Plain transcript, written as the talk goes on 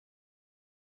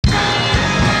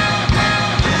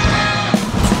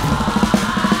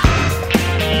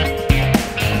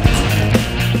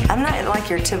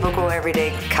your typical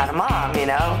everyday kind of mom, you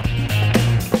know?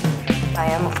 I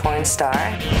am a porn star.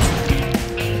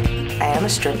 I am a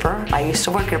stripper. I used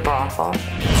to work at a brothel.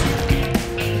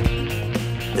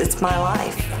 It's my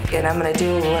life, and I'm gonna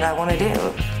do what I wanna do.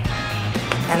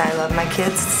 And I love my kids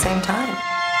at the same time.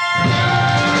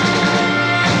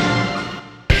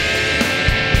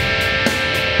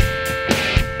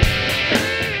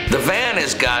 The van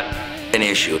has got an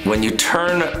issue. When you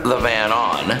turn the van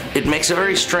on, it makes a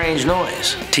very strange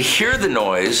noise. To hear the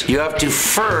noise, you have to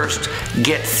first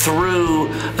get through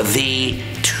the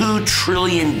 2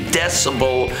 trillion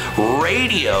decibel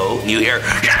radio. You hear,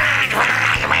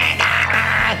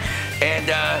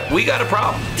 and we got a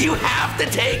problem. You have to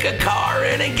take a car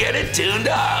in and get it tuned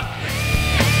up.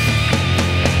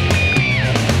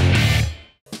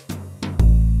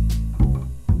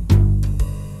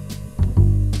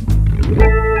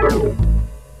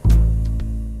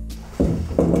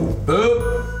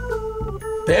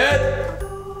 Boop. Dad?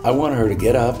 I want her to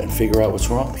get up and figure out what's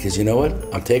wrong, because you know what?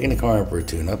 I'm taking the car in for a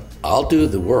tune-up. I'll do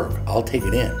the work. I'll take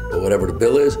it in. But whatever the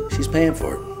bill is, she's paying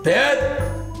for it. Dad?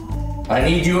 I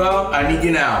need you out. I need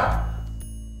you now.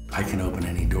 I can open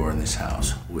any door in this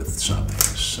house with something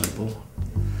as simple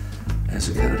as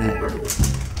a coat hanger.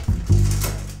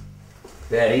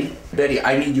 Betty,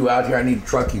 I need you out here. I need the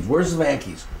truck keys. Where's the van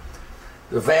keys?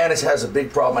 The van has a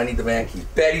big problem. I need the van keys.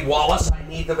 Betty Wallace, I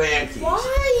need the van keys.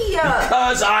 Why?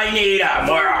 Because I need them.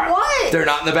 Where are what? They're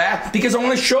not in the back. Because I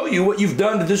want to show you what you've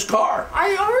done to this car.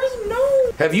 I already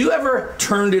know. Have you ever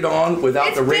turned it on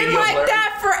without the radio? It's been like blaring?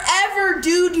 that forever,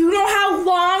 dude. You know how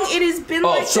long it has been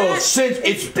like that? Oh, so since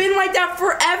it's been like that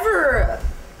forever.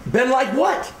 Been like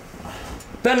what?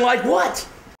 Been like what?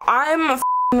 I'm a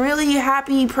really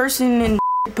happy person and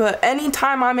but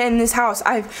anytime I'm in this house,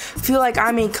 I feel like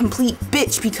I'm a complete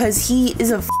bitch because he is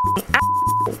a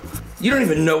asshole. You don't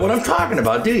even know what I'm talking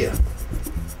about, do you?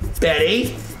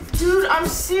 Betty? Dude, I'm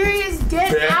serious.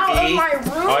 Get out of my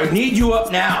room. I need you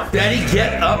up now. Betty,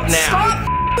 get up now.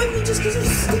 Stop with me just because you're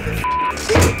stupid.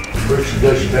 Where she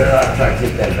goes, you better not try to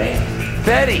get that van.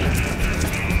 Betty!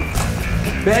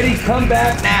 Betty, come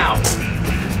back now.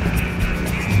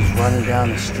 She's running down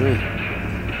the street.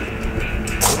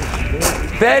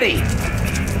 Betty!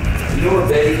 You know where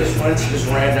Betty just went? She just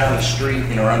ran down the street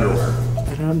in her underwear.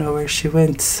 I don't know where she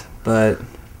went, but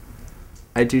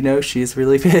I do know she's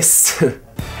really pissed.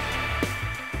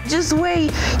 Just the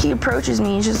way he approaches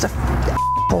me, he's just a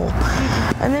asshole.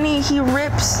 And then he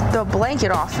rips the blanket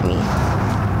off of me.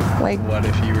 Like, what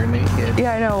if you were naked?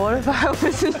 yeah, I know. What if I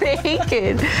was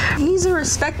naked? He needs to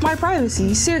respect my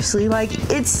privacy. Seriously, like,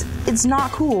 it's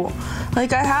not cool.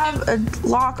 Like, I have a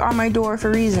lock on my door for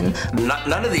a reason.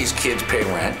 None of these kids pay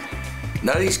rent.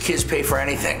 None of these kids pay for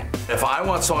anything. If I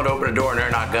want someone to open a door and they're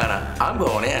not gonna, I'm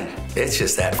going in. It's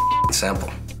just that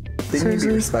simple. They need to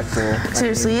be respectful.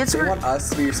 Seriously, if they want us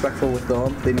to be respectful with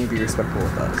them, they need to be respectful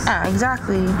with us. Yeah,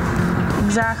 exactly.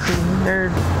 Exactly.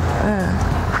 They're,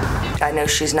 I know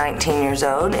she's 19 years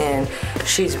old and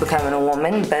she's becoming a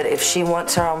woman, but if she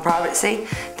wants her own privacy,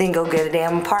 then go get a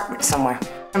damn apartment somewhere.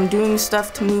 I'm doing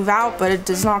stuff to move out, but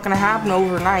it's not gonna happen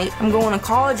overnight. I'm going to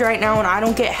college right now and I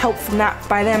don't get help from that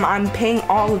by them. I'm paying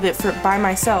all of it by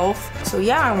myself. So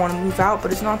yeah, I wanna move out,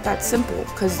 but it's not that simple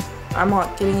because I'm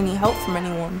not getting any help from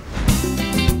anyone.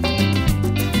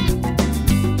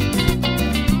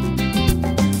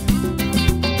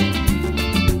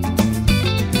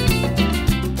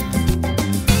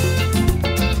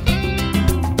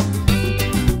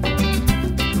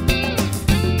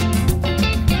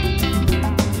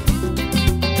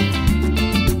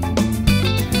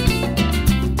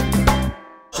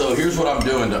 So here's what I'm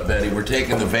doing, Betty. We're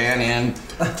taking the van in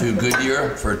to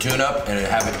Goodyear for a tune-up and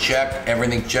have it checked,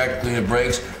 everything checked, clean the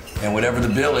brakes, and whatever the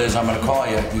bill is, I'm gonna call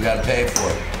you. You gotta pay for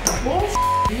it. Well,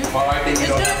 All right, then you it's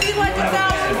don't gonna be like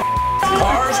 $1,000.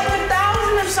 Cars? Like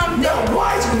 1,000 or something. No,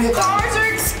 why is it gonna be Cars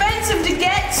are expensive to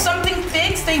get something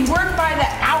fixed. They work by the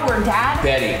hour, Dad.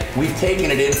 Betty, we've taken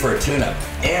it in for a tune-up,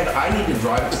 and I need to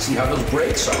drive it to see how those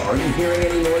brakes are. Are you hearing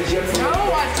any noise yet from No,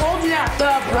 I told you that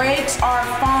the brakes are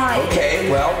fine. Okay,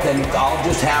 well, then I'll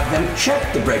just have them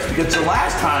check the brakes, because the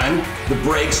last time the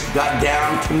brakes got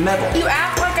down to metal. You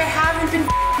act like I haven't been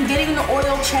getting the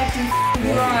oil checked and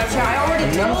I already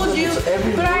told you,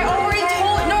 but I already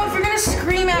told, no, if you're gonna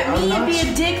scream at me and be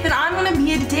a dick, then I'm gonna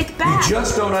be a dick back. You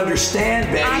just don't understand,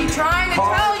 Betty. I'm trying to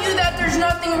tell you that there's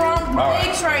nothing wrong with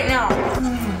brakes right now.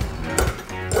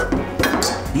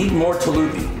 Eat more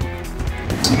Talupi.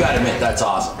 You gotta admit, that's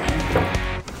awesome.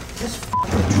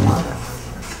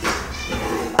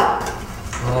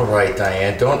 All right,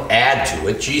 Diane, don't add to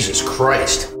it. Jesus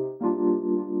Christ.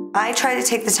 I try to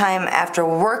take the time after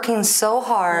working so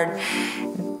hard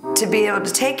to be able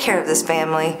to take care of this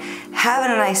family, having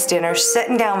a nice dinner,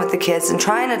 sitting down with the kids and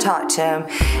trying to talk to them,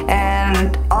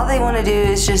 and all they want to do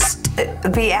is just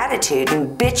be attitude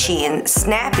and bitchy and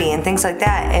snappy and things like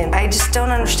that, and I just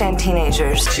don't understand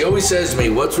teenagers. She always says to me,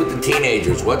 what's with the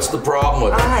teenagers? What's the problem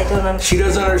with them? I don't understand. She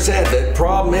doesn't understand. The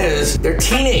problem is they're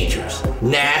teenagers.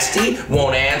 Nasty,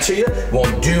 won't answer you,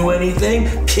 won't do anything,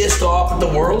 pissed off at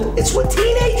the world. It's what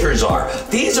teenagers are.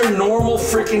 These are normal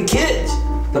freaking kids.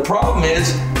 The problem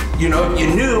is, you know, you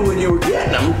knew when you were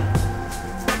getting them,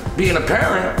 being a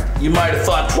parent, you might have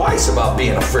thought twice about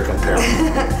being a freaking parent.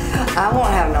 I won't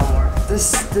have no more.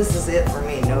 This is it for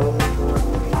me. No more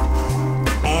for me.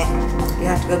 And you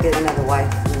have to go get another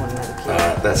wife if you want another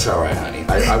kid. That's all right, honey.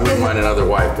 I wouldn't mind another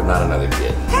wife, but not another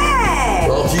kid. Hey!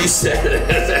 Well, you said it.